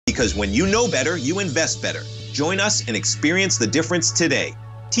Because when you know better, you invest better. Join us and experience the difference today.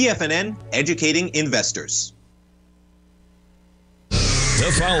 TFNN, educating investors.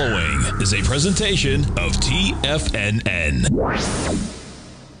 The following is a presentation of TFNN.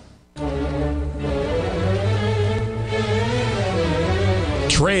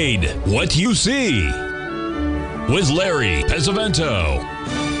 Trade what you see with Larry Pesavento.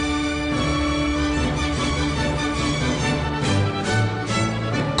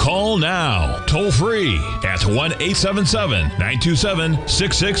 Call now, toll free at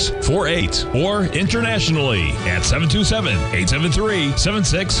 1-877-927-6648 or internationally at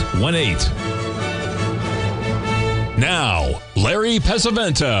 727-873-7618. Now, Larry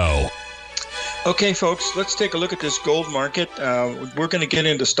Pesavento. Okay, folks, let's take a look at this gold market. We're going to get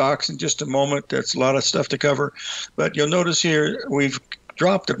into stocks in just a moment. That's a lot of stuff to cover. But you'll notice here we've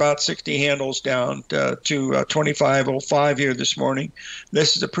dropped about 60 handles down to 25.05 here this morning.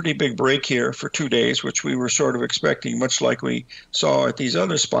 This is a pretty big break here for 2 days, which we were sort of expecting, much like we saw at these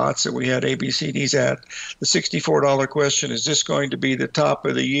other spots that we had ABCDs at. The $64 question, is this going to be the top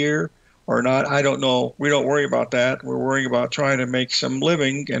of the year or not? I don't know. We don't worry about that. We're worrying about trying to make some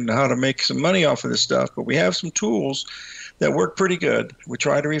living and how to make some money off of this stuff. But we have some tools that work pretty good. We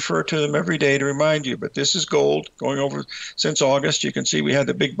try to refer to them every day to remind you. But this is gold going over since August. You can see we had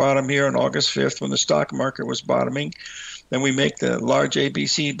the big bottom here on August 5th when the stock market was bottoming. Then we make the large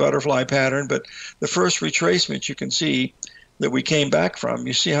ABC butterfly pattern. But the first retracement you can see that we came back from,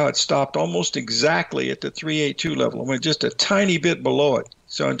 you see how it stopped almost exactly at the 382 level and went just a tiny bit below it.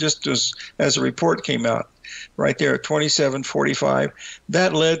 So just as a report came out, right there at 27.45,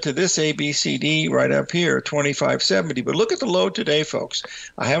 that led to this ABCD right up here, 25.70. But look at the low today, folks.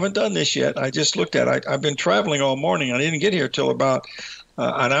 I haven't done this yet. I just looked at it. I've been traveling all morning. I didn't get here till about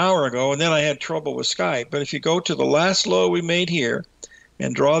an hour ago, and then I had trouble with Skype. But if you go to the last low we made here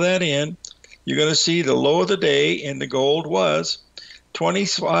and draw that in, you're going to see the low of the day in the gold was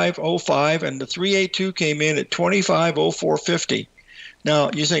 25.05, and the 382 came in at 25.0450.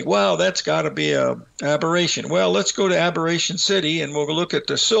 Now, you think, wow, that's got to be a aberration. Well, let's go to Aberration City, and we'll look at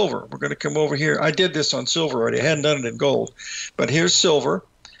the silver. We're going to come over here. I did this on silver already. I hadn't done it in gold. But here's silver.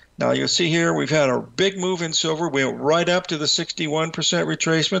 Now, you'll see here we've had a big move in silver. We went right up to the 61%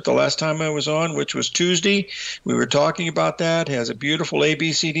 retracement the last time I was on, which was Tuesday. We were talking about that. It has a beautiful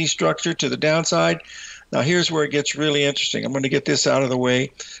ABCD structure to the downside. Now, here's where it gets really interesting. I'm going to get this out of the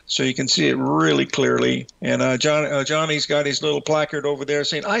way so you can see it really clearly. And Johnny's got his little placard over there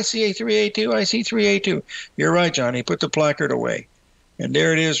saying, I see a 382, I see 382. You're right, Johnny. Put the placard away. And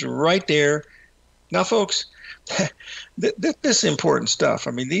there it is right there. Now, folks, this is important stuff.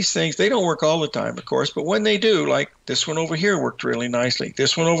 I mean, these things, they don't work all the time, of course, but when they do, like this one over here worked really nicely.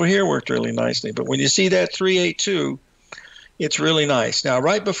 This one over here worked really nicely. But when you see that 382, it's really nice. Now,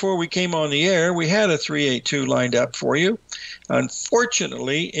 right before we came on the air, we had a 382 lined up for you.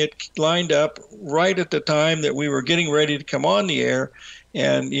 Unfortunately, it lined up right at the time that we were getting ready to come on the air.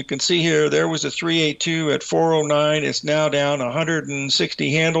 And you can see here, there was a 382 at 409. It's now down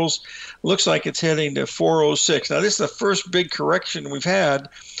 160 handles. Looks like it's heading to 406. Now, this is the first big correction we've had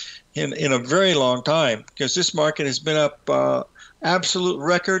in a very long time, because this market has been up absolute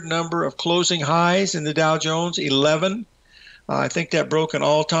record number of closing highs in the Dow Jones, 11. I think that broke an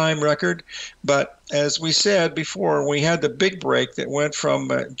all-time record. But as we said before, we had the big break that went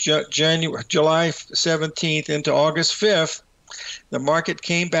from July 17th into August 5th. The market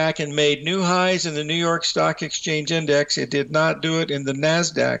came back and made new highs in the New York Stock Exchange Index. It did not do it in the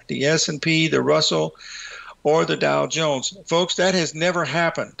NASDAQ, the S&P, the Russell, or the Dow Jones. Folks, that has never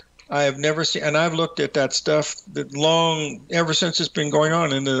happened. I have never seen, and I've looked at that stuff ever since it's been going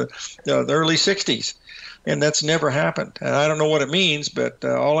on in the early 60s. And that's never happened. And I don't know what it means, but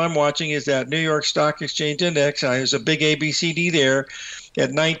all I'm watching is that New York Stock Exchange Index. There's a big ABCD there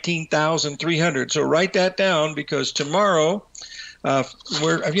at 19,300. So write that down, because tomorrow,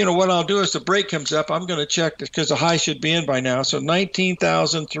 what I'll do is the break comes up, I'm going to check because the high should be in by now. So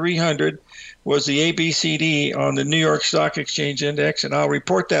 19,300 was the ABCD on the New York Stock Exchange Index, and I'll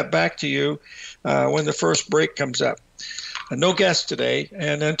report that back to you when the first break comes up. No guests today,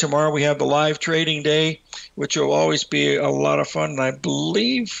 and then tomorrow we have the live trading day, which will always be a lot of fun. And I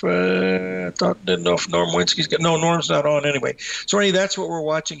believe, didn't know if Norm Winsky's got, no, Norm's not on anyway. So anyway, that's what we're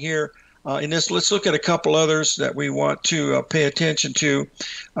watching here. In this, let's look at a couple others that we want to pay attention to.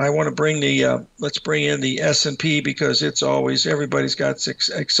 I want to bring let's bring in the S&P, because it's always, everybody's got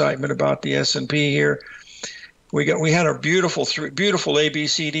excitement about the S&P here. We had a beautiful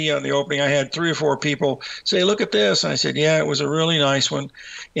ABCD on the opening. I had 3 or 4 people say, "Look at this." I said, "Yeah, it was a really nice one."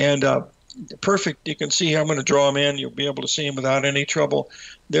 And perfect. You can see I'm going to draw them in. You'll be able to see them without any trouble.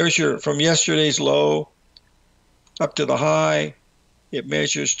 There's your from yesterday's low up to the high. It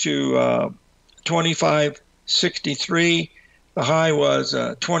measures to 25.63. The high was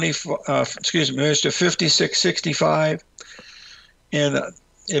measures to 56.65, and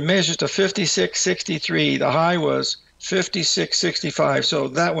it measures to 56.63. The high was 56.65, so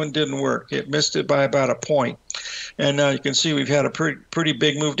that one didn't work. It missed it by about a point. And now you can see we've had a pretty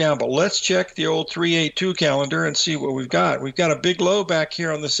big move down. But let's check the old 382 calendar and see what we've got. We've got a big low back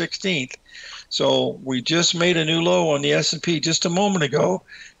here on the 16th. So we just made a new low on the S&P just a moment ago.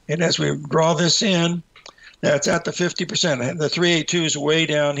 And as we draw this in, that's at the 50%. The 382 is way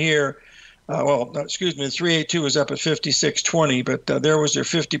down here. The 382 is up at 56.20, but there was their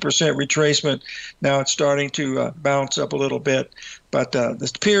 50% retracement. Now it's starting to bounce up a little bit. But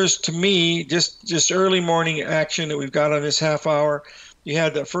this appears to me just early morning action that we've got on this half hour. You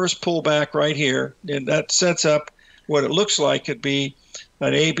had the first pullback right here, and that sets up what it looks like could be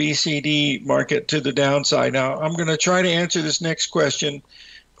an ABCD market to the downside. Now, I'm going to try to answer this next question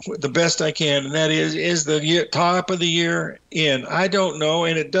the best I can, and that is the top of the year in? I don't know,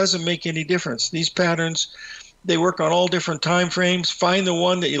 and it doesn't make any difference. These patterns, they work on all different time frames. Find the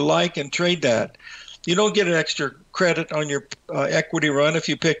one that you like and trade that. You don't get an extra credit on your equity run if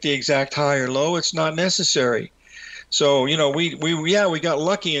you pick the exact high or low. It's not necessary. So, we got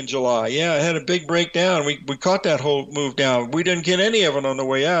lucky in July. Yeah, it had a big breakdown. We caught that whole move down. We didn't get any of it on the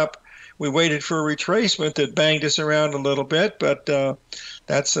way up. We waited for a retracement that banged us around a little bit, but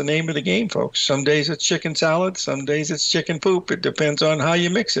that's the name of the game, folks. Some days it's chicken salad, some days it's chicken poop. It depends on how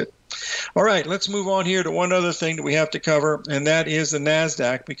you mix it. All right, let's move on here to one other thing that we have to cover, and that is the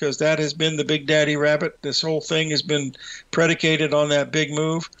NASDAQ, because that has been the big daddy rabbit. This whole thing has been predicated on that big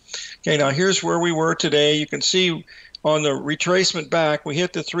move. Okay, now here's where we were today. You can see on the retracement back, we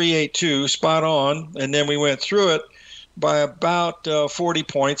hit the 382 spot on, and then we went through it by about 40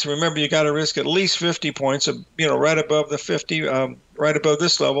 points. Remember, you got to risk at least 50 points, right above the 50, right above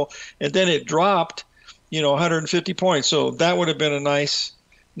this level. And then it dropped, 150 points. So that would have been a nice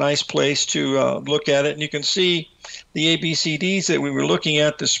place to look at it. And you can see the ABCDs that we were looking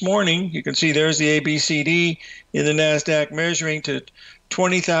at this morning. You can see there's the ABCD in the NASDAQ measuring to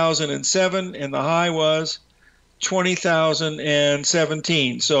 20,007, and the high was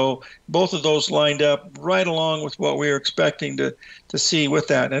 20,017. So both of those lined up right along with what we were expecting to see with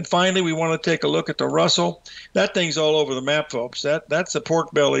that. And finally, we want to take a look at the Russell. That thing's all over the map, folks. That's the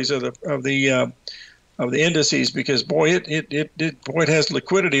pork bellies of the indices, because it has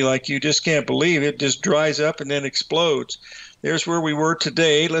liquidity like you just can't believe. It just dries up and then explodes. There's where we were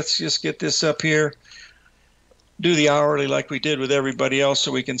today. Let's just get this up here. Do the hourly like we did with everybody else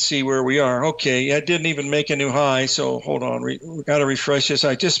so we can see where we are. Okay, I didn't even make a new high, so hold on. We got to refresh this.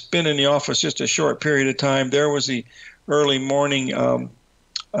 I just been in the office just a short period of time. There was the early morning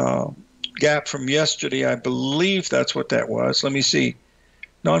gap from yesterday. I believe that's what that was. Let me see.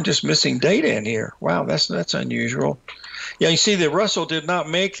 No, I'm just missing data in here. Wow, that's unusual. Yeah, you see the Russell did not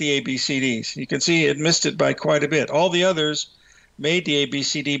make the ABCDs. You can see it missed it by quite a bit. All the others made the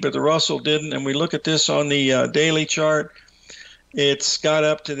ABCD, but the Russell didn't. And we look at this on the daily chart. It's got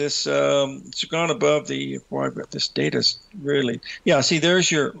up to this, it's gone above the, this data's really, see,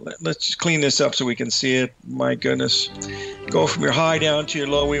 there's your, let's just clean this up so we can see it. My goodness. Go from your high down to your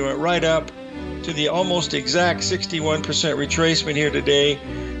low. We went right up to the almost exact 61% retracement here today.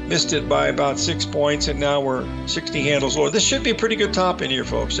 Missed it by about 6 points, and now we're 60 handles lower. This should be a pretty good top in here,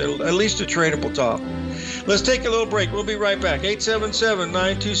 folks, at least a tradable top. Let's take a little break. We'll be right back.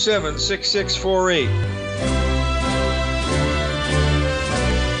 877-927-6648.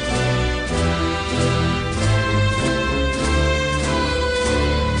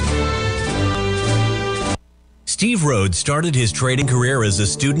 Steve Rhodes started his trading career as a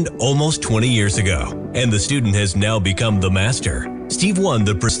student almost 20 years ago, and the student has now become the master. Steve won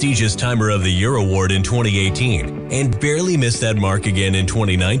the prestigious Timer of the Year award in 2018 and barely missed that mark again in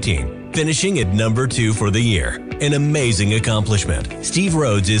 2019, finishing at number 2 for the year. An amazing accomplishment. Steve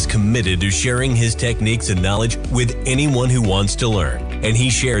Rhodes is committed to sharing his techniques and knowledge with anyone who wants to learn, and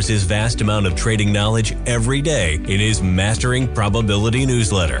he shares his vast amount of trading knowledge every day in his Mastering Probability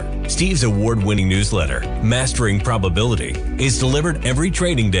newsletter. Steve's award-winning newsletter, Mastering Probability, is delivered every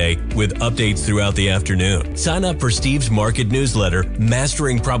trading day with updates throughout the afternoon. Sign up for Steve's market newsletter,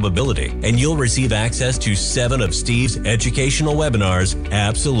 Mastering Probability, and you'll receive access to 7 of Steve's educational webinars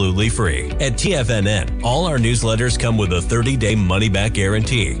absolutely free. At TFNN, all our newsletters newsletters come with a 30-day money-back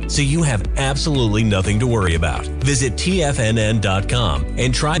guarantee, so you have absolutely nothing to worry about. Visit TFNN.com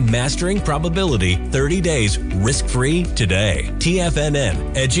and try Mastering Probability 30 days risk-free today.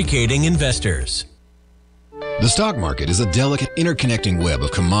 TFNN, educating investors. The stock market is a delicate, interconnecting web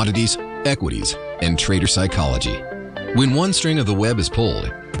of commodities, equities, and trader psychology. When one string of the web is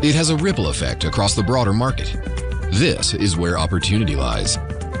pulled, it has a ripple effect across the broader market. This is where opportunity lies.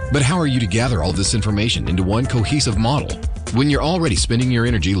 But how are you to gather all this information into one cohesive model when you're already spending your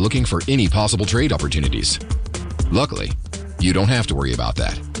energy looking for any possible trade opportunities? Luckily, you don't have to worry about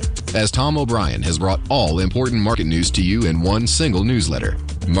that, as Tom O'Brien has brought all important market news to you in one single newsletter,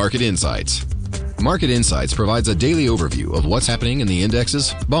 Market Insights. Market Insights provides a daily overview of what's happening in the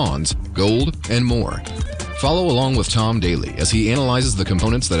indexes, bonds, gold, and more. Follow along with Tom daily as he analyzes the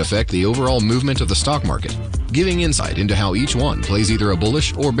components that affect the overall movement of the stock market, giving insight into how each one plays either a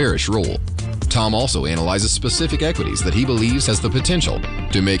bullish or bearish role. Tom also analyzes specific equities that he believes has the potential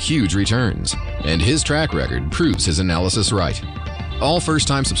to make huge returns, and his track record proves his analysis right. All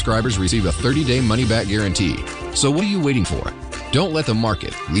first-time subscribers receive a 30-day money-back guarantee. So what are you waiting for? Don't let the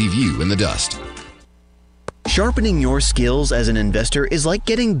market leave you in the dust. Sharpening your skills as an investor is like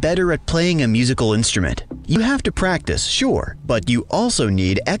getting better at playing a musical instrument. You have to practice, sure, but you also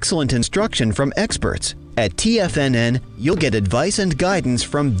need excellent instruction from experts. At TFNN, you'll get advice and guidance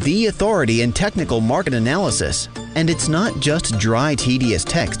from the authority in technical market analysis. And it's not just dry, tedious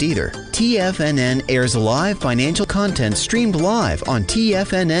text either. TFNN airs live financial content streamed live on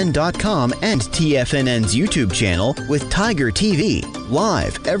TFNN.com and TFNN's YouTube channel with Tiger TV,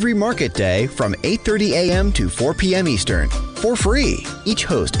 live every market day from 8:30 a.m. to 4 p.m. Eastern, for free. Each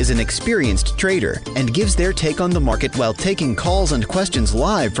host is an experienced trader and gives their take on the market while taking calls and questions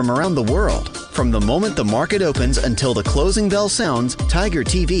live from around the world. From the moment the market opens until the closing bell sounds, Tiger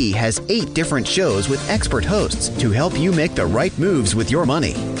TV has 8 different shows with expert hosts to help you make the right moves with your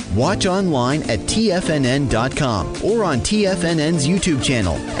money. Watch online at TFNN.com or on TFNN's YouTube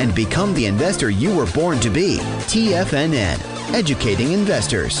channel and become the investor you were born to be. TFNN, educating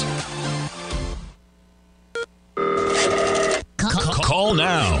investors. Call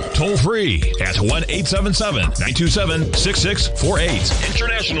now, toll free at 1-877-927-6648.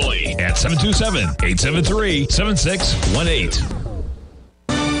 Internationally at 727-873-7618.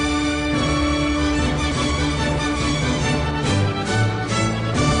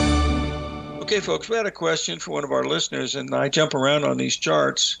 Okay, folks, we had a question for one of our listeners, and I jump around on these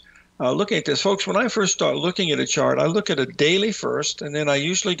charts. Looking at this, folks, when I first start looking at a chart, I look at a daily first, and then I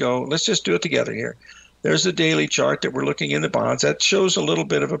usually go, let's just do it together here. There's the daily chart that we're looking in the bonds. That shows a little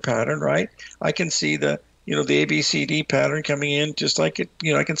bit of a pattern, right? I can see the ABCD pattern coming in just like it,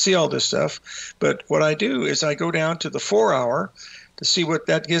 I can see all this stuff. But what I do is I go down to the 4 hour to see what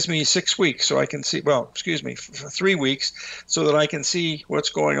that gives me 6 weeks. So I can see, 3 weeks, so that I can see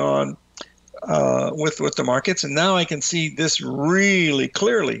what's going on with the markets. And now I can see this really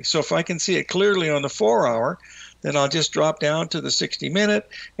clearly. So if I can see it clearly on the 4 hour, then I'll just drop down to the 60-minute,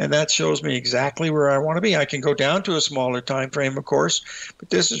 and that shows me exactly where I want to be. I can go down to a smaller time frame, of course,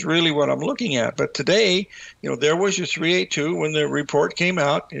 but this is really what I'm looking at. But today, there was your 382 when the report came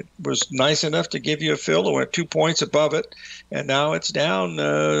out. It was nice enough to give you a fill. It went 2 points above it, and now it's down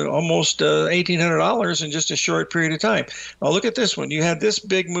almost $1,800 in just a short period of time. Now look at this one. You had this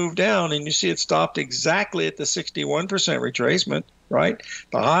big move down, and you see it stopped exactly at the 61% retracement, right?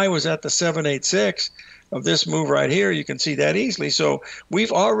 The high was at the 786. Of this move right here, you can see that easily. So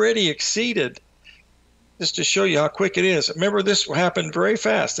we've already exceeded, just to show you how quick it is. Remember, this happened very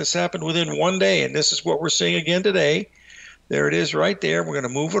fast. This happened within 1 day, and this is what we're seeing again today. There it is right there. We're going to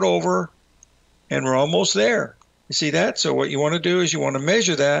move it over, and we're almost there. You see that? So what you want to do is you want to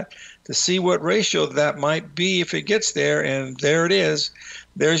measure that to see what ratio that might be if it gets there, and there it is.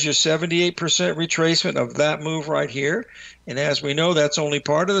 There's your 78% retracement of that move right here. And as we know, that's only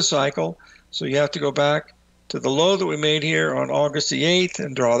part of the cycle. So you have to go back to the low that we made here on August the 8th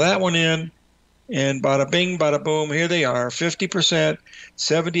and draw that one in. And bada bing, bada boom, here they are, 50%,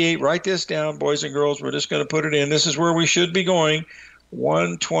 78. Write this down, boys and girls. We're just going to put it in. This is where we should be going.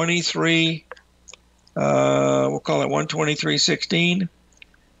 123, we'll call it 123.16.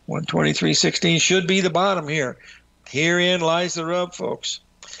 123.16 should be the bottom here. Herein lies the rub, folks.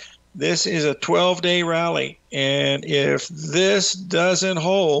 This is a 12-day rally, and if this doesn't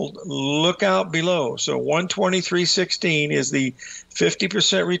hold, look out below. So 123.16 is the 50%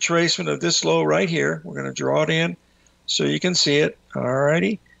 retracement of this low right here. We're going to draw it in so you can see it. All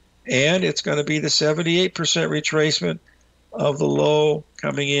righty. And it's going to be the 78% retracement of the low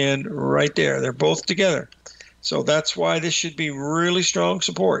coming in right there. They're both together. So that's why this should be really strong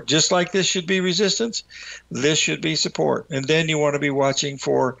support. Just like this should be resistance, this should be support. And then you want to be watching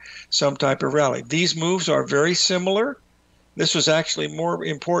for some type of rally. These moves are very similar. This was actually more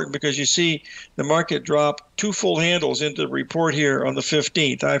important because you see the market drop 2 full handles into the report here on the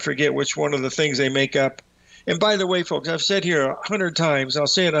 15th. I forget which one of the things they make up. And by the way, folks, I've said here 100 times, I'll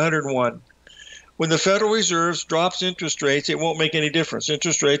say it 101. When the Federal Reserve drops interest rates, it won't make any difference.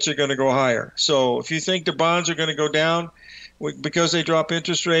 Interest rates are going to go higher. So if you think the bonds are going to go down because they drop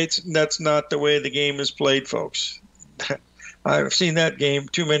interest rates, that's not the way the game is played, folks. I've seen that game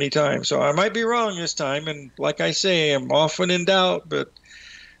too many times. So I might be wrong this time. And like I say, I'm often in doubt, but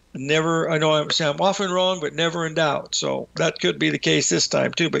never, I know I'm often wrong, but never in doubt. So that could be the case this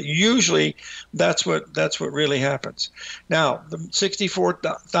time too. But usually that's what really happens. Now, the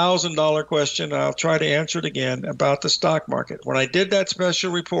 $64,000 question, I'll try to answer it again about the stock market. When I did that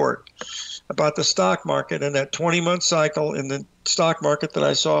special report about the stock market and that 20-month cycle in the stock market that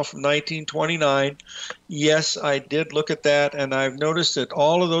I saw from 1929, yes, I did look at that, and I've noticed that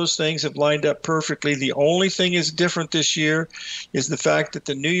all of those things have lined up perfectly. The only thing is different this year is the fact that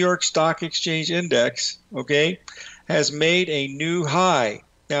the New York Stock Exchange Index, okay, has made a new high.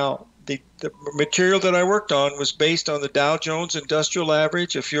 Now, the material that I worked on was based on the Dow Jones Industrial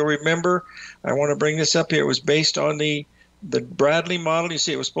Average. If you'll remember, I want to bring this up here. It was based on the Bradley model. You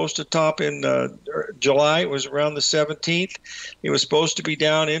see, it was supposed to top in July. It was around the 17th. It was supposed to be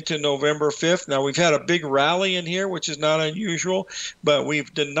down into November 5th. Now, we've had a big rally in here, which is not unusual, but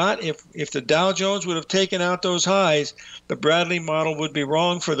we've did not. If the Dow Jones would have taken out those highs, the Bradley model would be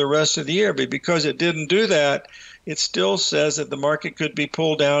wrong for the rest of the year. But because it didn't do that, it still says that the market could be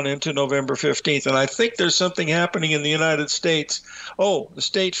pulled down into November 15th. And I think there's something happening in the United States. Oh, the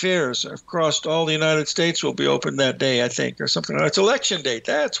state fairs across all the United States will be open that day, I think, or something. It's election date.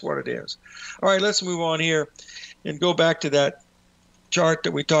 That's what it is. All right, let's move on here and go back to that chart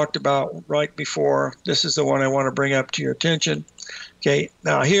that we talked about right before. This is the one I want to bring up to your attention. Okay,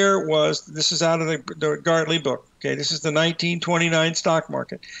 now this is out of the Gartley book. Okay, this is the 1929 stock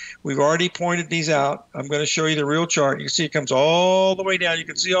market. We've already pointed these out. I'm going to show you the real chart. You can see it comes all the way down. You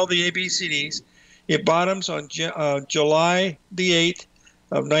can see all the ABCDs. It bottoms on July the 8th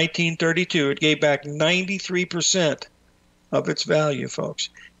of 1932. It gave back 93% of its value, folks.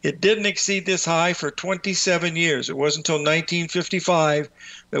 It didn't exceed this high for 27 years. It wasn't until 1955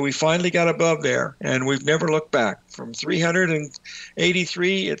 that we finally got above there, and we've never looked back. From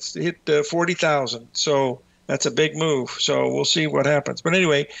 383, it's hit 40,000. So that's a big move. So we'll see what happens. But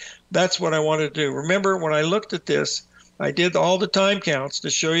anyway, that's what I wanted to do. Remember, when I looked at this, I did all the time counts to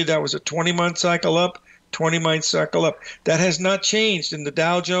show you that was a 20-month cycle up, 20-month cycle up. That has not changed in the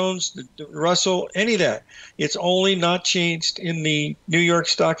Dow Jones, the Russell, any of that. It's only not changed in the New York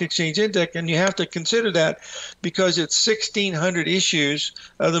Stock Exchange Index, and you have to consider that because it's 1,600 issues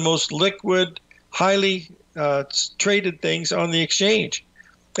of the most liquid, highly traded things on the exchange.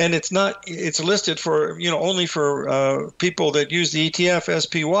 And it's listed for, only for people that use the ETF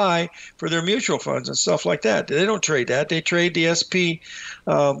SPY for their mutual funds and stuff like that. They don't trade that. They trade the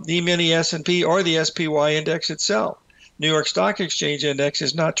E-mini S&P or the SPY index itself. New York Stock Exchange Index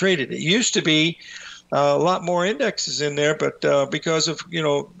is not traded. It used to be a lot more indexes in there, but because of, what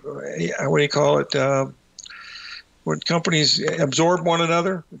do you call it, when companies absorb one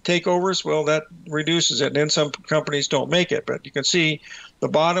another, takeovers, well, that reduces it, and then some companies don't make it. But you can see the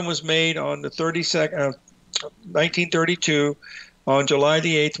bottom was made on the 1932 on July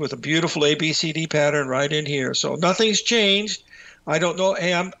the 8th with a beautiful ABCD pattern right in here. So nothing's changed. I don't know.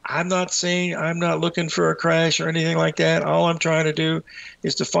 Hey, I'm not saying I'm not looking for a crash or anything like that. All I'm trying to do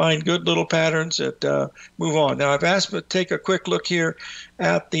is to find good little patterns that move on. Now, I've asked to take a quick look here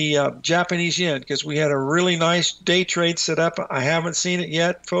at the Japanese yen because we had a really nice day trade set up. I haven't seen it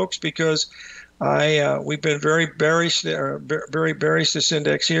yet, folks, because we've been very bearish this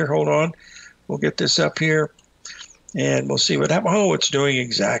index here. Hold on. We'll get this up here, and we'll see what happens. Oh, it's doing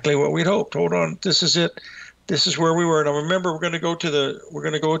exactly what we'd hoped. Hold on. This is it. This is where we were. Now remember, we're going to go to the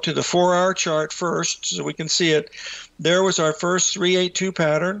 4-hour chart first so we can see it. There was our first 382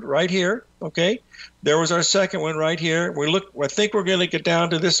 pattern right here. Okay, there was our second one right here. I think we're going to get down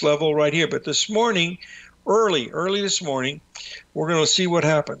to this level right here. But this morning, early this morning, we're going to see what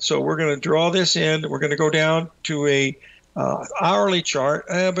happens. So we're going to draw this in. We're going to go down to a hourly chart,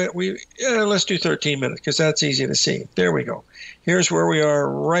 but let's do 13 minutes because that's easy to see. There we go. Here's where we are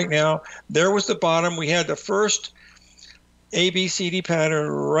right now. There was the bottom. We had the first ABCD pattern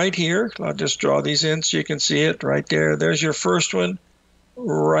right here. I'll just draw these in so you can see it right there. There's your first one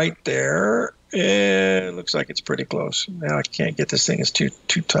right there. And it looks like it's pretty close. Now I can't get this thing. It's too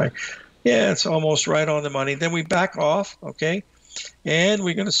tight. Yeah, it's almost right on the money. Then we back off, okay? And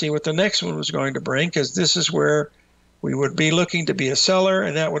we're going to see what the next one was going to bring, because this is where we would be looking to be a seller,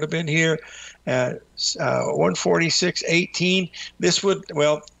 and that would have been here at 146.18. This would,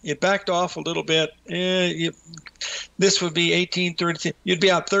 well, it backed off a little bit. This would be 18.30. You'd be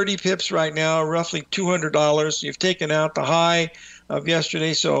out 30 pips right now, roughly $200. You've taken out the high of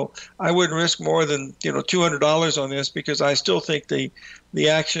yesterday, so I wouldn't risk more than $200 on this, because I still think the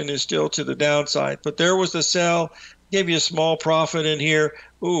action is still to the downside. But there was the sell. Gave you a small profit in here.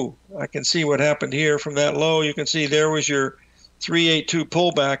 Ooh, I can see what happened here from that low. You can see there was your 382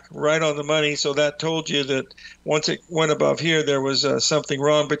 pullback right on the money. So that told you that once it went above here, there was something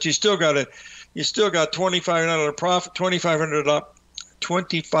wrong. But you still got $2,500 profit,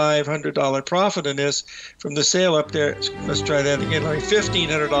 $2,500 profit in this from the sale up there. Let's try that again. Like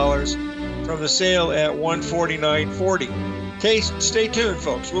 $1,500 from the sale at 149.40. Stay tuned,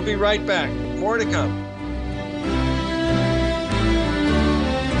 folks. We'll be right back. More to come.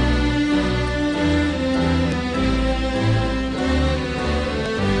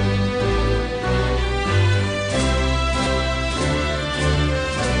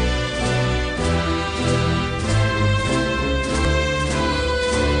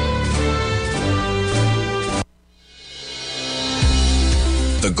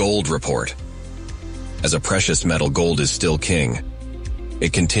 The Gold Report. As a precious metal, gold is still king.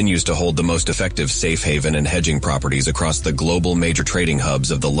 It continues to hold the most effective safe haven and hedging properties across the global major trading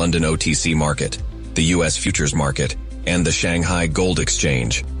hubs of the London OTC market, the U.S. futures market, and the Shanghai Gold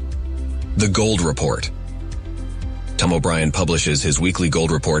Exchange. The Gold Report. Tom O'Brien publishes his weekly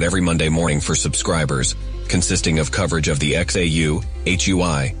gold report every Monday morning for subscribers, consisting of coverage of the XAU,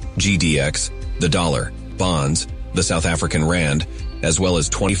 HUI, GDX, the dollar, bonds, the South African rand, as well as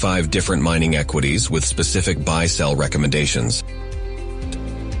 25 different mining equities with specific buy-sell recommendations.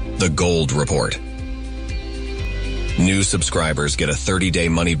 The Gold Report. New subscribers get a 30-day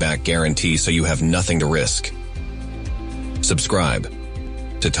money-back guarantee, so you have nothing to risk. Subscribe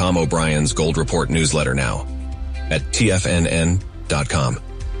to Tom O'Brien's Gold Report newsletter now at TFNN.com.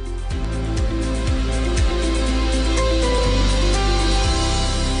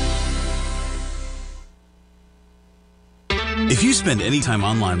 If you spend any time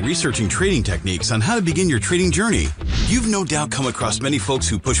online researching trading techniques on how to begin your trading journey, you've no doubt come across many folks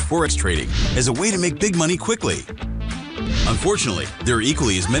who push Forex trading as a way to make big money quickly. Unfortunately, there are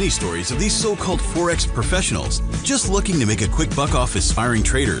equally as many stories of these so-called Forex professionals just looking to make a quick buck off aspiring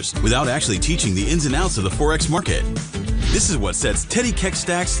traders without actually teaching the ins and outs of the Forex market. This is what sets Teddy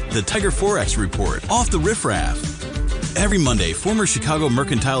Keckstack's The Tiger Forex Report off the riffraff. Every Monday, former Chicago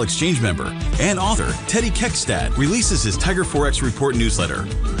Mercantile Exchange member and author Teddy Keckstack releases his Tiger Forex Report newsletter,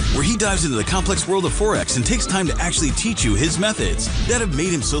 where he dives into the complex world of Forex and takes time to actually teach you his methods that have made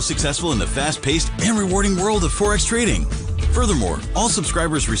him so successful in the fast-paced and rewarding world of Forex trading. Furthermore, all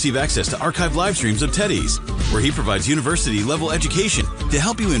subscribers receive access to archived live streams of Teddy's, where he provides university-level education to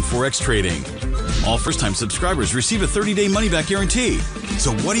help you in Forex trading. All first-time subscribers receive a 30-day money-back guarantee.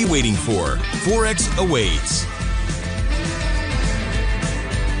 So what are you waiting for? Forex awaits.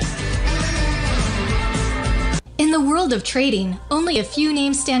 In the world of trading, only a few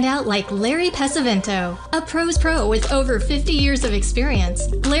names stand out like Larry Pesavento. A pro's pro with over 50 years of experience,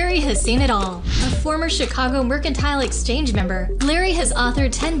 Larry has seen it all. A former Chicago Mercantile Exchange member, Larry has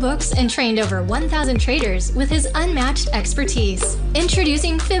authored 10 books and trained over 1,000 traders with his unmatched expertise.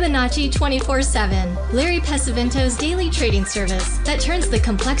 Introducing Fibonacci 24/7, Larry Pesavento's daily trading service that turns the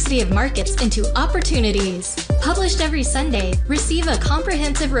complexity of markets into opportunities. Published every Sunday, receive a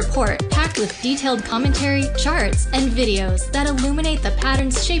comprehensive report packed with detailed commentary, charts, and videos that illuminate the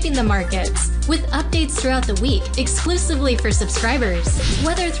patterns shaping the markets, with updates throughout the week exclusively for subscribers.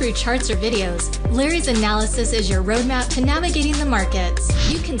 Whether through charts or videos, Larry's analysis is your roadmap to navigating the markets.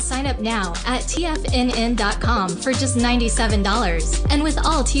 You can sign up now at TFNN.com for just $97. And with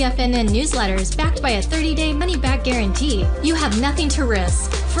all TFNN newsletters backed by a 30-day money-back guarantee, you have nothing to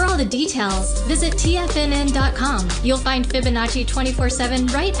risk. For all the details, visit TFNN.com. You'll find Fibonacci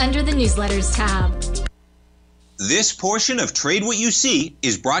 24/7 right under the newsletters tab. This portion of Trade What You See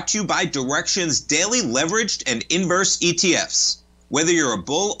is brought to you by Direxion's daily leveraged and inverse ETFs. Whether you're a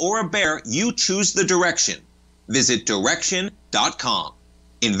bull or a bear, you choose the direction. Visit Direxion.com.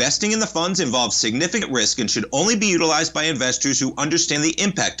 Investing in the funds involves significant risk and should only be utilized by investors who understand the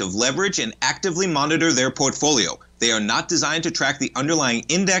impact of leverage and actively monitor their portfolio. They are not designed to track the underlying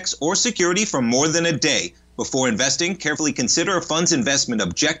index or security for more than a day. Before investing, carefully consider a fund's investment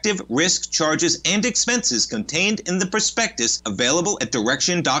objective, risk, charges, and expenses contained in the prospectus available at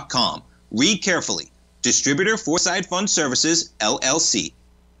Direxion.com. Read carefully. Distributor Foreside Fund Services, LLC.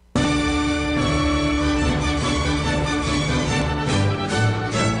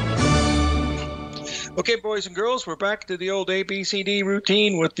 Okay, boys and girls, we're back to the old ABCD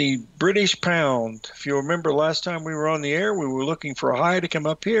routine with the British pound. If you remember last time we were on the air, we were looking for a high to come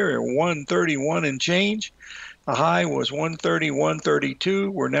up here at 131 and change. The high was 130, 132.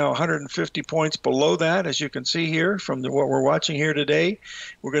 We're now 150 points below that, as you can see here from what we're watching here today.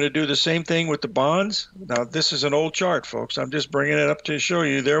 We're going to do the same thing with the bonds. Now, this is an old chart, folks. I'm just bringing it up to show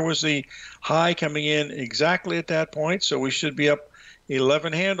you. There was the high coming in exactly at that point, so we should be up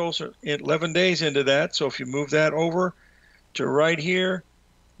 11 handles, 11 days into that. So if you move that over to right here,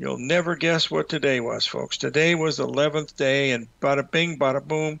 you'll never guess what today was, folks. Today was the 11th day, and bada bing, bada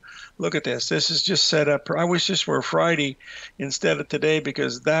boom. Look at this. This is just set up. I wish this were Friday instead of today,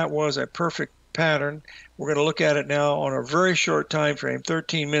 because that was a perfect pattern. We're going to look at it now on a very short time frame,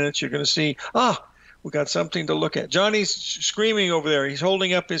 13 minutes. You're going to see, we got something to look at. Johnny's screaming over there. He's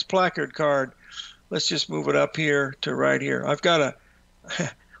holding up his placard card. Let's just move it up here to right here. I've got a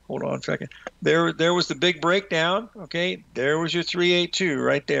hold on a second. There was the big breakdown. Okay, there was your 382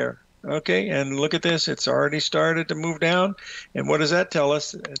 right there. Okay, and look at this. It's already started to move down. And what does that tell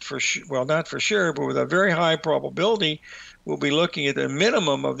us? Well, not for sure, but with a very high probability, we'll be looking at the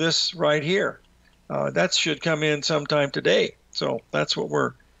minimum of this right here. That should come in sometime today. So that's what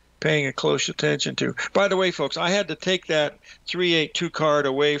we're paying a close attention to. By the way, folks, I had to take that 382 card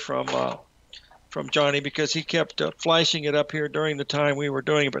away from Johnny because he kept flashing it up here during the time we were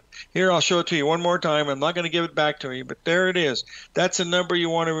doing it. But here, I'll show it to you one more time. I'm not going to give it back to you, but there it is. That's a number you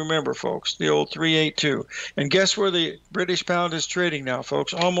want to remember, folks, the old 382. And guess where the British pound is trading now,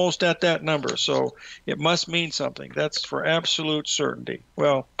 folks? Almost at that number. So it must mean something. That's for absolute certainty.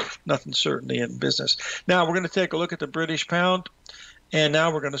 Well, nothing certainty in business. Now we're going to take a look at the British pound. And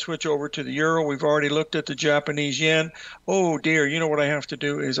now we're going to switch over to the euro. We've already looked at the Japanese yen. Oh, dear. You know what I have to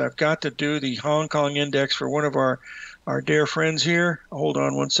do is I've got to do the Hong Kong index for one of our dear friends here. Hold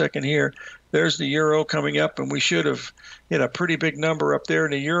on one second here. There's the euro coming up, and we should have hit a pretty big number up there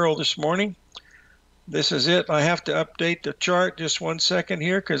in the euro this morning. This is it. I have to update the chart just 1 second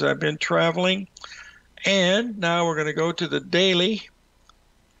here because I've been traveling. And now we're going to go to the daily.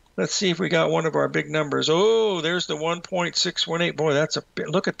 Let's see if we got one of our big numbers. Oh, there's the 1.618. Boy, that's a bit.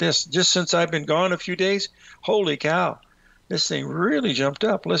 Look at this. Just since I've been gone a few days, holy cow. This thing really jumped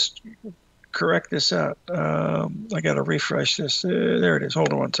up. Let's correct this out. I got to refresh this. There it is.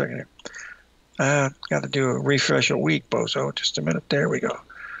 Hold on 1 second here. Got to do a refresh a week, bozo. Just a minute. There we go.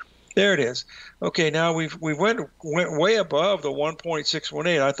 There it is. Okay, now we went way above the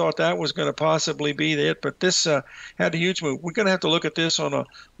 1.618. I thought that was going to possibly be it, but this had a huge move. We're going to have to look at this on a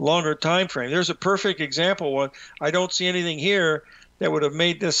longer time frame. There's a perfect example. I don't see anything here that would have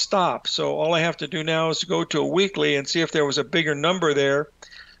made this stop. So all I have to do now is to go to a weekly and see if there was a bigger number there.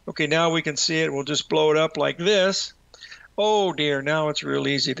 Okay, now we can see it. We'll just blow it up like this. Oh, dear. Now it's real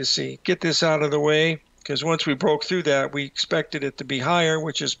easy to see. Get this out of the way. Because once we broke through that, we expected it to be higher,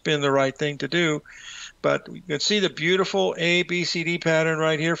 which has been the right thing to do. But you can see the beautiful ABCD pattern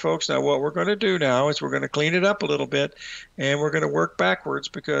right here, folks. Now, what we're going to do now is we're going to clean it up a little bit, and we're going to work backwards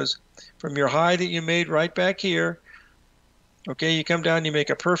because from your high that you made right back here, okay, you come down, you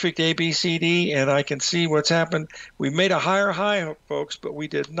make a perfect ABCD, and I can see what's happened. We made a higher high, folks, but we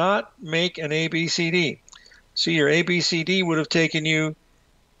did not make an ABCD. See, your ABCD would have taken you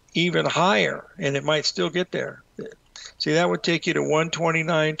even higher, and it might still get there. See, that would take you to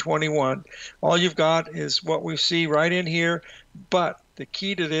 129.21. All you've got is what we see right in here, but the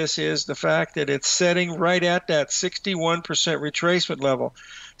key to this is the fact that it's setting right at that 61% retracement level.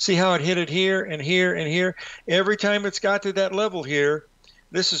 See how it hit it here and here and here? Every time it's got to that level here,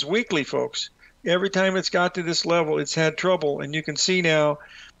 this is weekly, folks. Every time it's got to this level, it's had trouble, and you can see now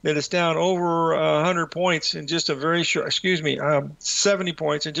that it's down over 100 points in just a very short, 70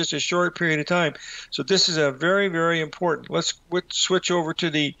 points in just a short period of time. So this is a very, very important. Let's switch over to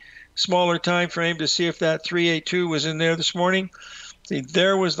the smaller time frame to see if that 382 was in there this morning. See,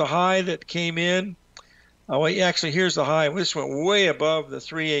 there was the high that came in. Oh, actually, here's the high. This went way above the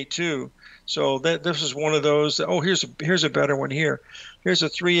 382. So this is one of those. Oh, here's a better one here. Here's a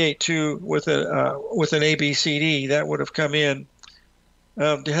 382 with an ABCD that would have come in.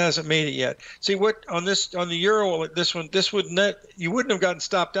 It hasn't made it yet. See what on the euro, this would not, you wouldn't have gotten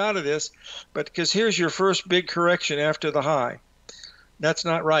stopped out of this, but because here's your first big correction after the high. That's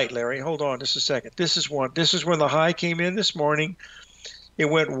not right, Larry. Hold on just a second. This is when the high came in this morning. It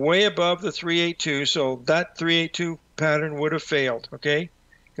went way above the 382, so that 382 pattern would have failed, okay?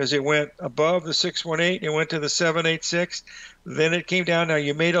 Because it went above the 618, it went to the 786, then it came down. Now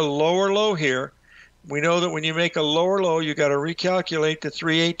you made a lower low here. We know that when you make a lower low, you got to recalculate the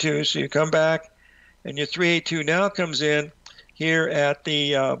 382. So you come back, and your 382 now comes in here at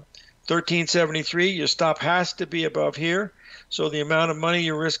the 1373, your stop has to be above here. So the amount of money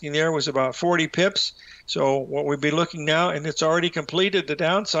you're risking there was about 40 pips. So what we'd be looking now, and it's already completed the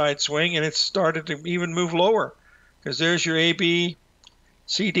downside swing, and it's started to even move lower, because there's your AB,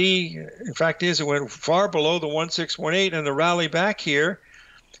 CD. In fact, it went far below the 1618, and the rally back here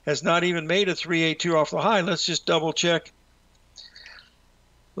has not even made a 382 off the high. Let's just double check.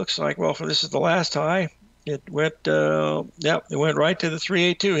 Looks like, well, this is the last high. It went, it went right to the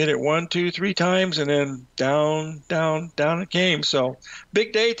 382, hit it 1, 2, 3 times, and then down, down, down it came. So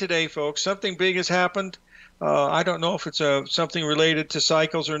big day today, folks. Something big has happened. I don't know if it's something related to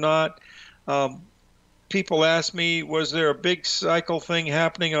cycles or not. People ask me, was there a big cycle thing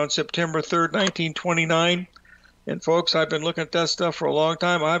happening on September 3rd, 1929? And folks, I've been looking at that stuff for a long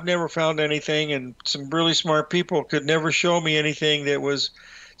time. I've never found anything, and some really smart people could never show me anything that was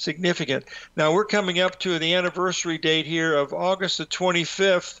significant. Now we're coming up to the anniversary date here of August the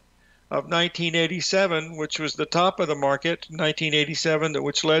 25th of 1987, which was the top of the market, 1987,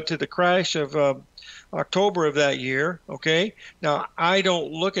 which led to the crash of October of that year. Okay, now I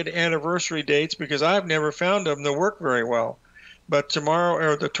don't look at anniversary dates because I've never found them to work very well. But tomorrow,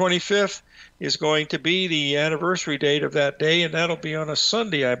 or the 25th, is going to be the anniversary date of that day, and that'll be on a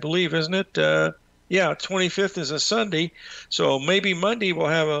Sunday, I believe, isn't it? Yeah, 25th is a Sunday, so maybe Monday we'll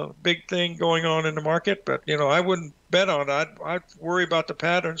have a big thing going on in the market, but, I wouldn't bet on it. I'd worry about the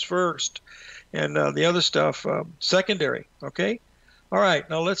patterns first, and the other stuff secondary, okay? All right,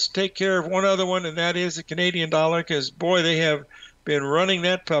 now let's take care of one other one, and that is the Canadian dollar, because, boy, they have been running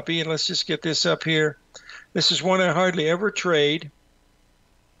that puppy, and let's just get this up here. This is one I hardly ever trade,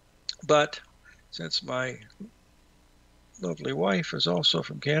 but since my lovely wife is also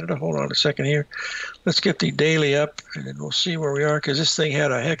from Canada. Hold on a second here. Let's get the daily up, and then we'll see where we are, because this thing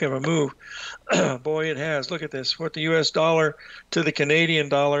had a heck of a move. Boy, it has. Look at this. What the U.S. dollar to the Canadian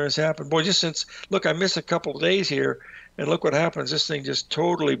dollar has happened. Boy, just since, look, I missed a couple of days here, and look what happens. This thing just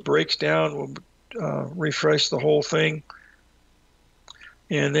totally breaks down. We'll refresh the whole thing,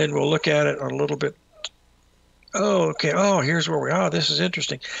 and then we'll look at it a little bit. Oh, okay. Oh, here's where we are. This is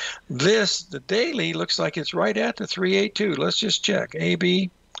interesting. The daily looks like it's right at the 382. Let's just check.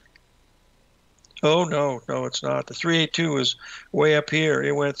 AB. Oh, no, it's not. The 382 is way up here.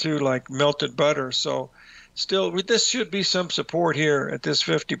 It went through like melted butter. So still, this should be some support here at this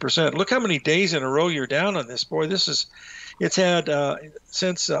 50%. Look how many days in a row you're down on this. Boy, it's had,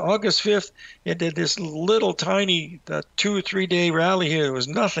 since August 5th, it did this little tiny 2 or 3 day rally here. It was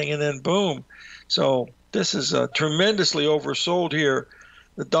nothing, and then boom. So this is tremendously oversold here,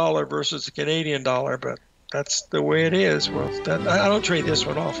 the dollar versus the Canadian dollar, but that's the way it is. Well, I don't trade this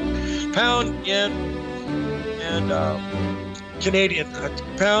one often. Pound, yen, and Canadian.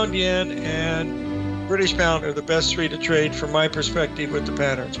 Pound, yen, and British pound are the best three to trade from my perspective with the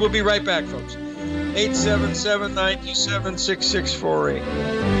patterns. We'll be right back, folks.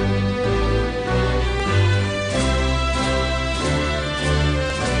 877-927-6648.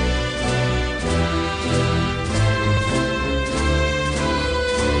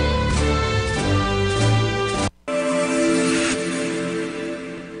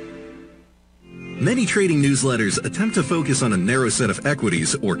 Many trading newsletters attempt to focus on a narrow set of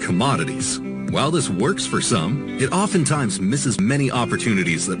equities or commodities. While this works for some, it oftentimes misses many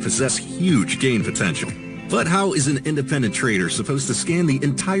opportunities that possess huge gain potential. But how is an independent trader supposed to scan the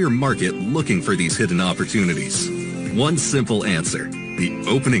entire market looking for these hidden opportunities? One simple answer: the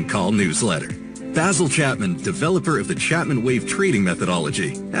opening call newsletter. Basil Chapman, developer of the Chapman Wave trading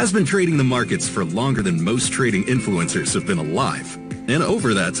methodology, has been trading the markets for longer than most trading influencers have been alive. And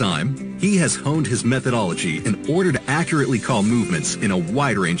over that time, he has honed his methodology in order to accurately call movements in a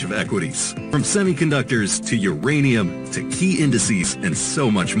wide range of equities, from semiconductors to uranium to key indices and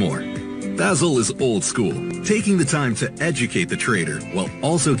so much more. Basil is old school, taking the time to educate the trader while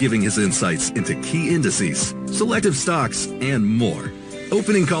also giving his insights into key indices, selective stocks, and more.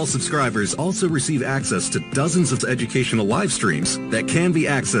 Opening call subscribers also receive access to dozens of educational live streams that can be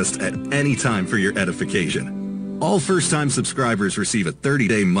accessed at any time for your edification. All first-time subscribers receive a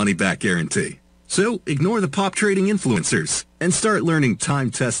 30-day money-back guarantee. So ignore the pop trading influencers and start learning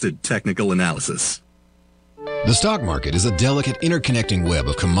time-tested technical analysis. The stock market is a delicate interconnecting web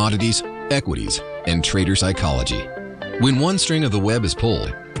of commodities, equities, and trader psychology. When one string of the web is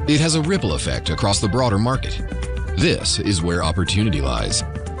pulled, it has a ripple effect across the broader market. This is where opportunity lies.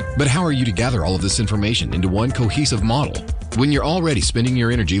 But how are you to gather all of this information into one cohesive model when you're already spending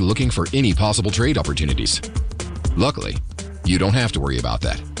your energy looking for any possible trade opportunities? Luckily, you don't have to worry about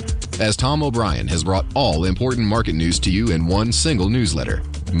that, as Tom O'Brien has brought all important market news to you in one single newsletter,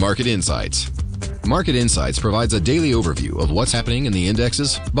 Market Insights. Market Insights provides a daily overview of what's happening in the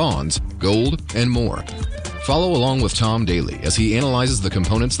indexes, bonds, gold, and more. Follow along with Tom daily as he analyzes the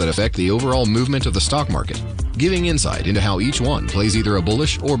components that affect the overall movement of the stock market, giving insight into how each one plays either a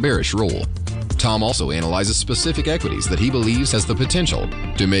bullish or bearish role. Tom also analyzes specific equities that he believes has the potential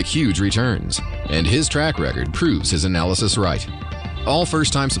to make huge returns, and his track record proves his analysis right. All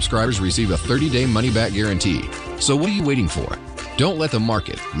first-time subscribers receive a 30-day money-back guarantee. So what are you waiting for? Don't let the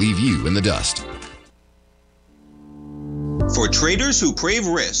market leave you in the dust. For traders who crave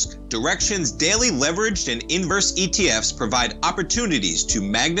risk, Direxion's daily leveraged and inverse ETFs provide opportunities to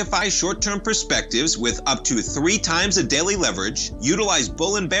magnify short-term perspectives with up to 3 times a daily leverage, utilize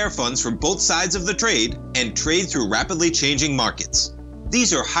bull and bear funds from both sides of the trade, and trade through rapidly changing markets.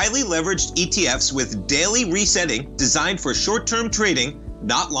 These are highly leveraged ETFs with daily resetting designed for short-term trading,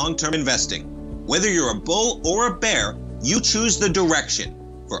 not long-term investing. Whether you're a bull or a bear, you choose the Direxion.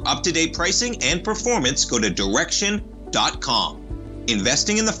 For up-to-date pricing and performance, go to Direxion.com.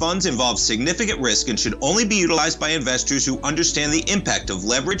 Investing in the funds involves significant risk and should only be utilized by investors who understand the impact of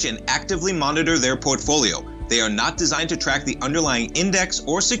leverage and actively monitor their portfolio. They are not designed to track the underlying index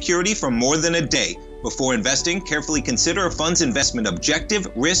or security for more than a day. Before investing, carefully consider a fund's investment objective,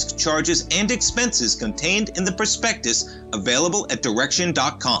 risk, charges, and expenses contained in the prospectus available at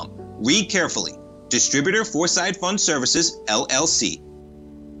Direxion.com. Read carefully. Distributor Foreside Fund Services, LLC.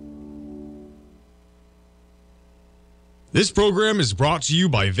 This program is brought to you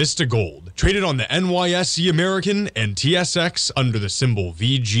by Vista Gold, traded on the NYSE American and TSX under the symbol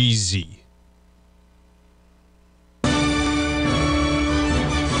VGZ.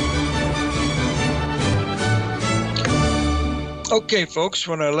 Okay, folks,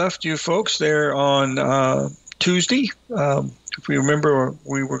 when I left you folks there on Tuesday, if we remember,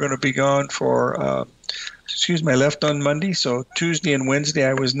 we were going to be gone for, I left on Monday, so Tuesday and Wednesday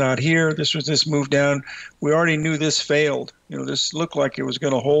I was not here. This move down. We already knew this failed. This looked like it was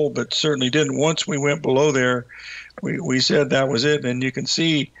going to hold, but certainly didn't. Once we went below there, we said that was it, and you can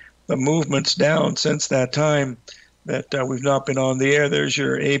see the movements down since that time that we've not been on the air. There's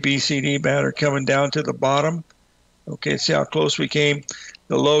your ABCD banner coming down to the bottom. Okay, see how close we came.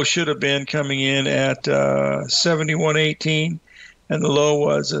 The low should have been coming in at 71.18, and the low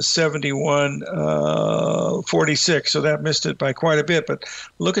was 71.46, so that missed it by quite a bit. But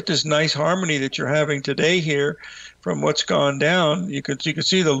look at this nice harmony that you're having today here from what's gone down. You can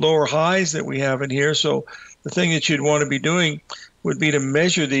see the lower highs that we have in here. So the thing that you'd want to be doing would be to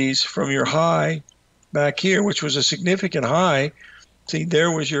measure these from your high back here, which was a significant high. See, there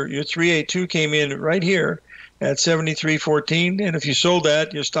was your 382 came in right here at 73.14, and if you sold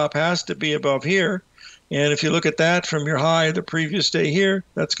that, your stop has to be above here. And if you look at that from your high the previous day here,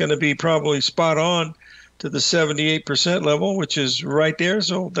 that's going to be probably spot on to the 78% level, which is right there.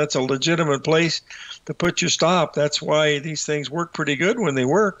 So that's a legitimate place to put your stop. That's why these things work pretty good when they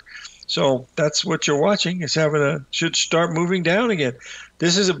work. So that's what you're watching, is should start moving down again.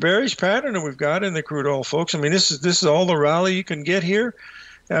 This is a bearish pattern that we've got in the crude oil, folks. I mean, this is all the rally you can get here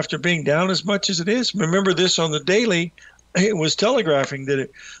after being down as much as it is. Remember this on the daily, it was telegraphing that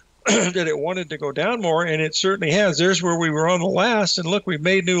it that it wanted to go down more, and it certainly has. There's where we were on the last, and look, we've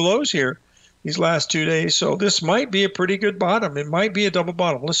made new lows here these last 2 days. So this might be a pretty good bottom. It might be a double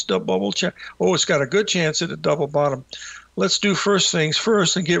bottom. Let's double check. Oh, it's got a good chance at a double bottom. Let's do first things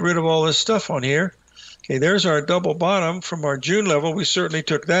first and get rid of all this stuff on here. Okay, there's our double bottom from our June level. We certainly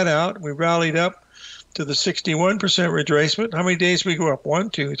took that out. We rallied up to the 61% retracement. How many days we go up?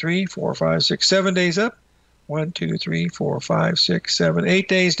 1, 2, 3, 4, 5, 6, 7 days up. 1, 2, 3, 4, 5, 6, 7, 8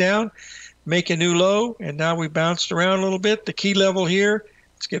 days down. Make a new low, and now we bounced around a little bit. The key level here,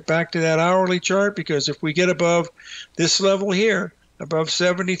 let's get back to that hourly chart, because if we get above this level here, above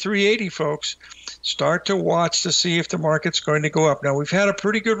 73.80, folks, start to watch to see if the market's going to go up. Now, we've had a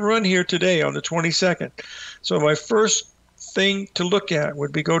pretty good run here today on the 22nd. So my first thing to look at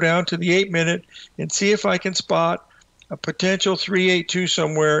would be go down to the 8-minute and see if I can spot a potential 382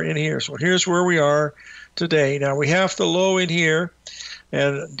 somewhere in here. So here's where we are today. Now we have the low in here,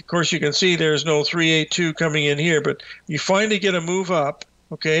 and of course you can see there's no 382 coming in here, but you finally get a move up.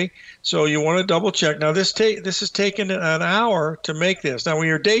 Okay, so you want to double check. Now this has taken an hour to make this. Now when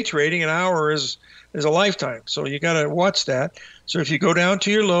you're day trading, an hour is a lifetime, so you got to watch that. So if you go down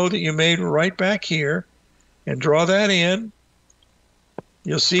to your low that you made right back here and draw that in,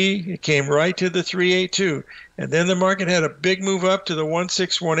 you'll see it came right to the 382. And then the market had a big move up to the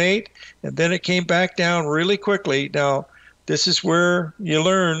 1618, and then it came back down really quickly. Now, this is where you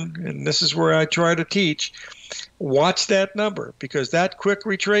learn, and this is where I try to teach. Watch that number, because that quick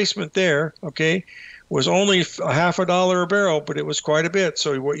retracement there, okay, was only a half a dollar a barrel, but it was quite a bit.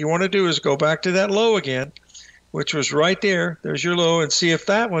 So what you want to do is go back to that low again, which was right there. There's your low, and see if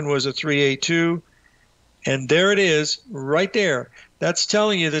that one was a 382. And there it is, right there. That's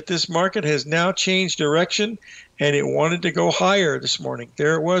telling you that this market has now changed direction, and it wanted to go higher this morning.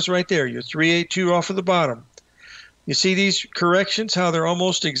 There it was right there, your 382 off of the bottom. You see these corrections, how they're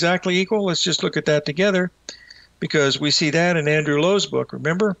almost exactly equal? Let's just look at that together, because we see that in Andrew Lowe's book.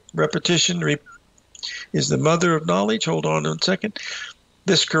 Remember, repetition is the mother of knowledge. Hold on a second.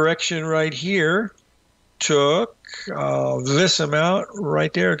 This correction right here took this amount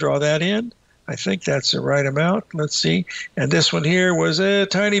right there. Draw that in. I think that's the right amount. Let's see. And this one here was a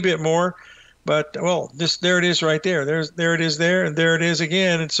tiny bit more, but well, there it is right there. There it is there, and there it is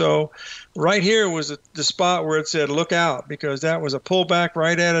again. And so right here was the spot where it said look out, because that was a pullback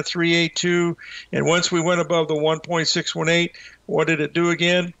right at a 382. And once we went above the 1.618, what did it do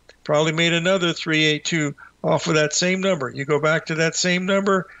again? Probably made another 382 off of that same number. You go back to that same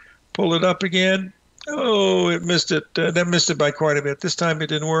number, pull it up again. Oh, it missed it. That missed it by quite a bit. This time it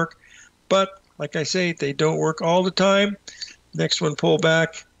didn't work. But like I say, they don't work all the time. Next one, pull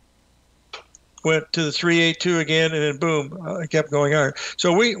back, went to the 382 again, and then boom, it kept going higher.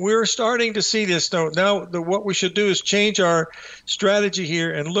 So we're starting to see this. Now what we should do is change our strategy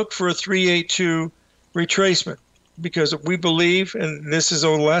here and look for a 382 retracement, because we believe, and this is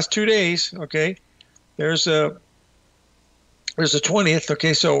over the last 2 days, okay, there's the 20th,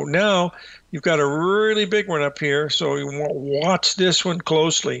 okay, so now you've got a really big one up here, so you want to watch this one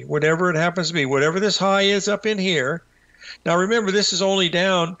closely, whatever it happens to be, whatever this high is up in here. Now remember, this is only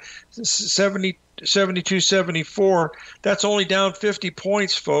down 72.74. That's only down 50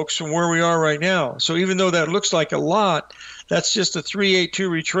 points, folks, from where we are right now. So even though that looks like a lot, that's just a 382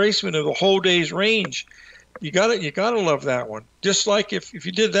 retracement of the whole day's range. You gotta love that one. Just like if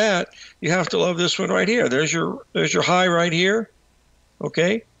you did that, you have to love this one right here. There's your high right here.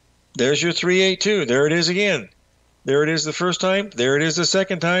 Okay, there's your 382. There it is again. There it is the first time. There it is the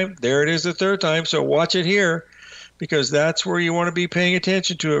second time. There it is the third time. So watch it here, because that's where you want to be paying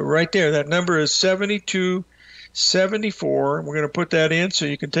attention to it right there. That number is 72.74. We're going to put that in so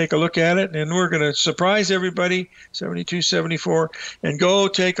you can take a look at it, and we're going to surprise everybody, 72.74, and go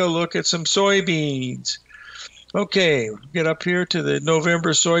take a look at some soybeans. Okay, get up here to the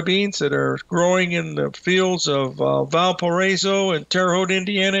November soybeans that are growing in the fields of Valparaiso and Terre Haute,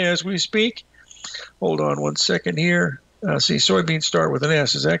 Indiana as we speak. Hold on one second here. See, soybeans start with an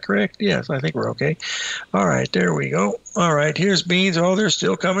S. Is that correct? Yes, I think we're okay. All right, there we go. All right, here's beans. Oh, they're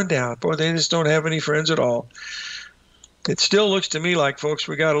still coming down. Boy, they just don't have any friends at all. It still looks to me like, folks,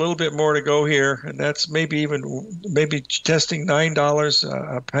 we got a little bit more to go here, and that's maybe testing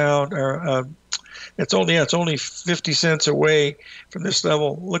 $9 a pound, or it's only 50 cents away from this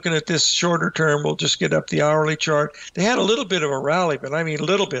level. Looking at this shorter term, we'll just get up the hourly chart. They had a little bit of a rally, but I mean a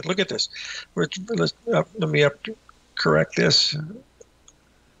little bit. Look at this. Let me correct this.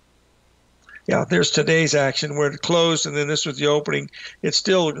 Yeah, there's today's action where it closed, and then this was the opening. It's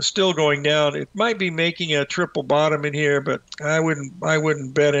still going down. It might be making a triple bottom in here, but I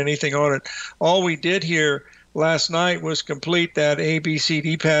wouldn't bet anything on it. All we did here last night was complete that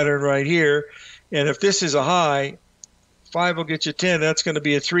ABCD pattern right here. And if this is a high, 5 will get you 10. That's going to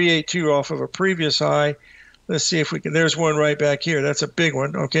be a 382 off of a previous high. Let's see if we can. There's one right back here. That's a big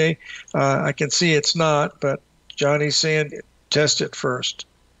one, okay? I can see it's not, but Johnny's saying test it first.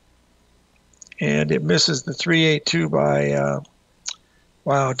 And it misses the 382 by,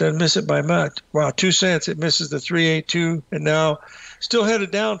 wow, it doesn't miss it by much. Wow, 2 cents. It misses the 382, and now still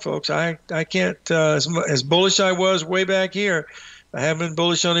headed down, folks. I can't, as bullish I was way back here, I haven't been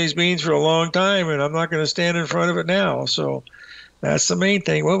bullish on these beans for a long time, and I'm not going to stand in front of it now. So that's the main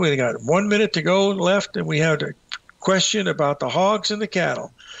thing. Well, we got 1 minute to go left, and we have a question about the hogs and the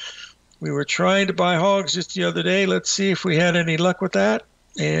cattle. We were trying to buy hogs just the other day. Let's see if we had any luck with that.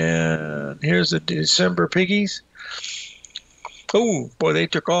 And here's the December piggies. Oh, boy, they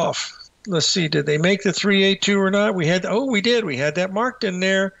took off. Let's see, did they make the 382 or not? We did. We had that marked in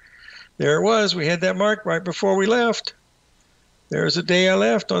there. There it was. We had that marked right before we left. There's the day I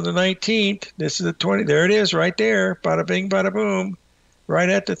left on the 19th. This is the 20th. There it is right there. Bada bing, bada boom. Right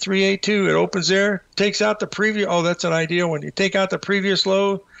at the 382. It opens there, takes out the previous. Oh, that's an ideal one. You take out the previous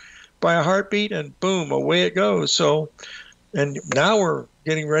low by a heartbeat, and boom, away it goes. So, and now we're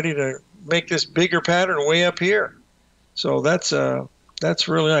getting ready to make this bigger pattern way up here. So that's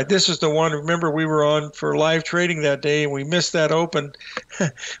really nice. This is the one, remember, we were on for live trading that day, and we missed that open,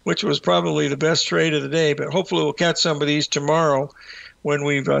 which was probably the best trade of the day. But hopefully we'll catch some of these tomorrow when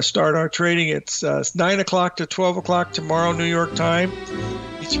we start our trading. It's 9 o'clock to 12 o'clock tomorrow, New York time.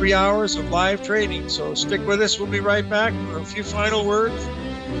 3 hours of live trading. So stick with us. We'll be right back for a few final words of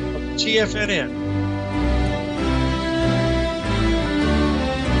TFNN.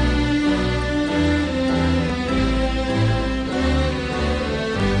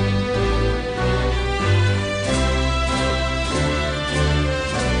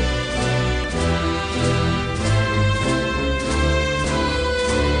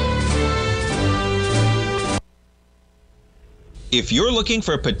 If you're looking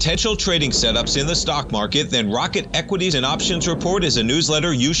for potential trading setups in the stock market, then Rocket Equities and Options Report is a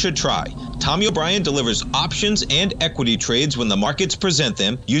newsletter you should try. Tommy O'Brien delivers options and equity trades when the markets present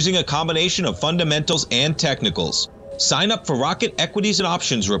them, using a combination of fundamentals and technicals. Sign up for Rocket Equities and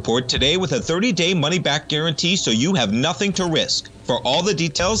Options Report today with a 30-day money-back guarantee, so you have nothing to risk. For all the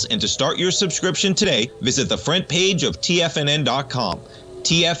details and to start your subscription today, visit the front page of TFNN.com.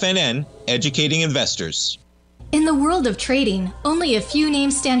 TFNN, educating investors. In the world of trading, only a few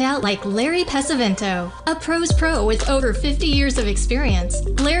names stand out like Larry Pesavento, a pro's pro with over 50 years of experience.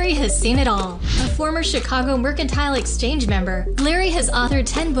 Larry has seen it all. A former Chicago Mercantile Exchange member, Larry has authored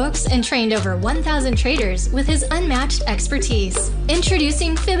 10 books and trained over 1,000 traders with his unmatched expertise.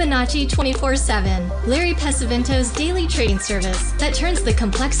 Introducing Fibonacci 24/7, Larry Pesavento's daily trading service that turns the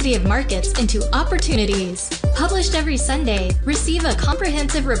complexity of markets into opportunities. Published every Sunday, receive a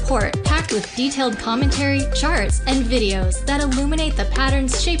comprehensive report packed with detailed commentary, charts, and videos that illuminate the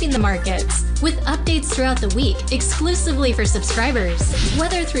patterns shaping the markets, with updates throughout the week exclusively for subscribers.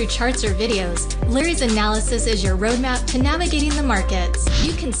 Whether through charts or videos, Larry's analysis is your roadmap to navigating the markets.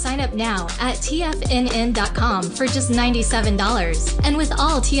 You can sign up now at TFNN.com for just $97. And with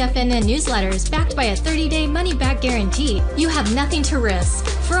all TFNN newsletters backed by a 30-day money-back guarantee, you have nothing to risk.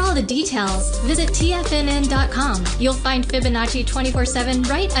 For all the details, visit TFNN.com. You'll find Fibonacci 24/7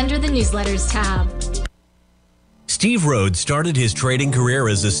 right under the newsletters tab. Steve Rhodes started his trading career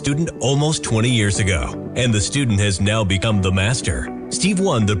as a student almost 20 years ago, and the student has now become the master. Steve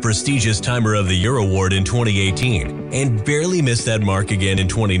won the prestigious Timer of the Year award in 2018 and barely missed that mark again in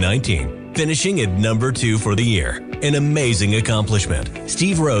 2019, finishing at number 2 for the year. An amazing accomplishment.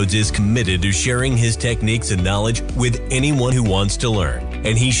 Steve Rhodes is committed to sharing his techniques and knowledge with anyone who wants to learn,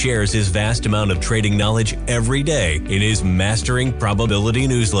 and he shares his vast amount of trading knowledge every day in his Mastering Probability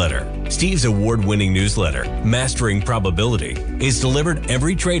newsletter. Steve's award-winning newsletter, Mastering Probability, is delivered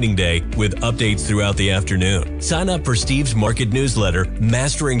every trading day with updates throughout the afternoon. Sign up for Steve's market newsletter,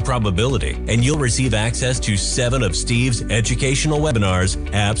 Mastering Probability, and you'll receive access to 7 of Steve's educational webinars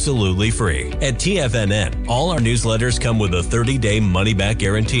absolutely free. At TFNN, all our newsletters come with a 30-day money-back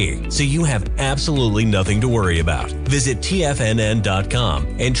guarantee, so you have absolutely nothing to worry about. Visit TFNN.com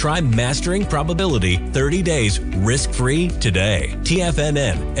and try Mastering Probability 30 days risk-free today.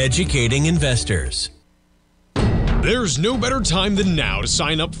 TFNN, educating investors. There's no better time than now to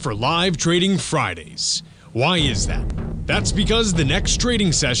sign up for Live Trading Fridays. Why is that? That's because the next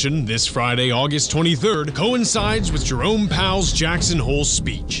trading session, this Friday, August 23rd, coincides with Jerome Powell's Jackson Hole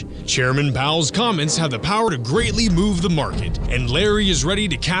speech. Chairman Powell's comments have the power to greatly move the market, and Larry is ready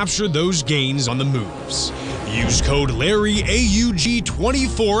to capture those gains on the moves. Use code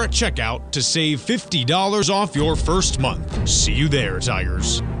LarryAUG24 at checkout to save $50 off your first month. See you there,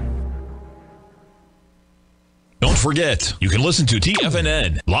 Tigers. Don't forget, you can listen to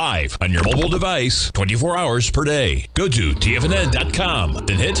TFNN live on your mobile device 24 hours per day. Go to TFNN.com,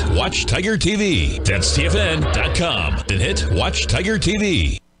 then hit Watch Tiger TV. That's TFNN.com, then hit Watch Tiger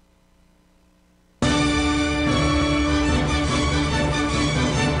TV.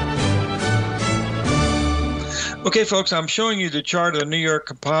 Okay, folks, I'm showing you the chart of the New York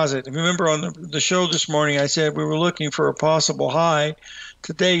Composite. Remember on the show this morning, I said we were looking for a possible high.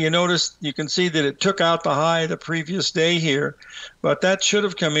 Today, you notice, you can see that it took out the high the previous day here, but that should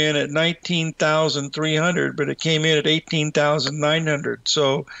have come in at 19,300, but it came in at 18,900.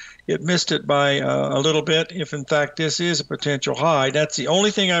 So it missed it by a little bit, if in fact this is a potential high. That's the only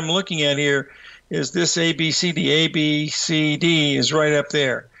thing I'm looking at here is this ABCD. ABCD is right up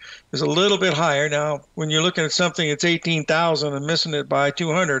there. It's a little bit higher. Now, when you're looking at something that's 18,000 and missing it by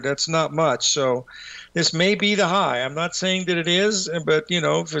 200, that's not much. So this may be the high. I'm not saying that it is, but, you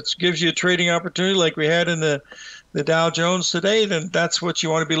know, if it gives you a trading opportunity like we had in the Dow Jones today, then that's what you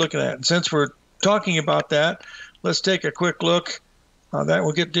want to be looking at. And since we're talking about that, let's take a quick look. That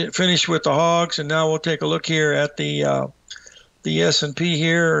will get finished with the hogs, and now we'll take a look here at the S&P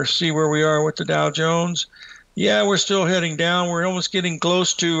here, or see where we are with the Dow Jones. Yeah, we're still heading down. We're almost getting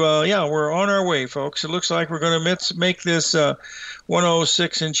close to, we're on our way, folks. It looks like we're going to make this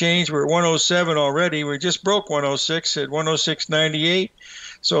 106 and change. We're at 107 already. We just broke 106 at 106.98.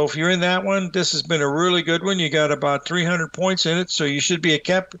 So if you're in that one, this has been a really good one. You got about 300 points in it, so you should be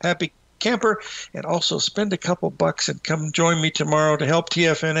a happy camper. And also spend a couple bucks and come join me tomorrow to help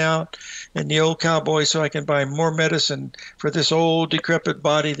TFN out and the old cowboy so I can buy more medicine for this old decrepit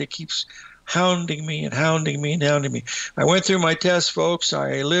body that keeps hounding me and hounding me and hounding me. I went through my tests, folks.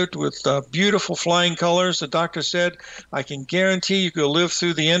 I lived with beautiful flying colors. The doctor said, I can guarantee you could live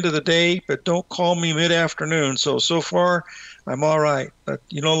through the end of the day, but don't call me mid-afternoon. So far, I'm all right. But,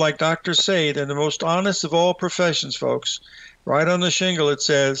 like doctors say, they're the most honest of all professions, folks. Right on the shingle, it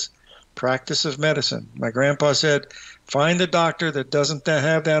says, practice of medicine. My grandpa said, find a doctor that doesn't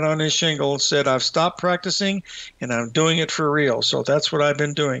have that on his shingle, and said, I've stopped practicing and I'm doing it for real. So that's what I've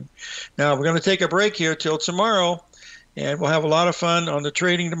been doing. Now we're going to take a break here till tomorrow, and we'll have a lot of fun on the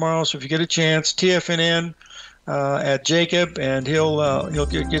trading tomorrow. So if you get a chance, TFNN at Jacob, and he'll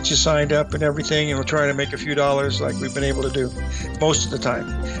get you signed up and everything, and we'll try to make a few dollars like we've been able to do most of the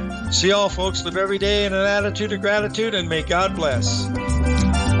time. See y'all, folks. Live every day in an attitude of gratitude, and may God bless.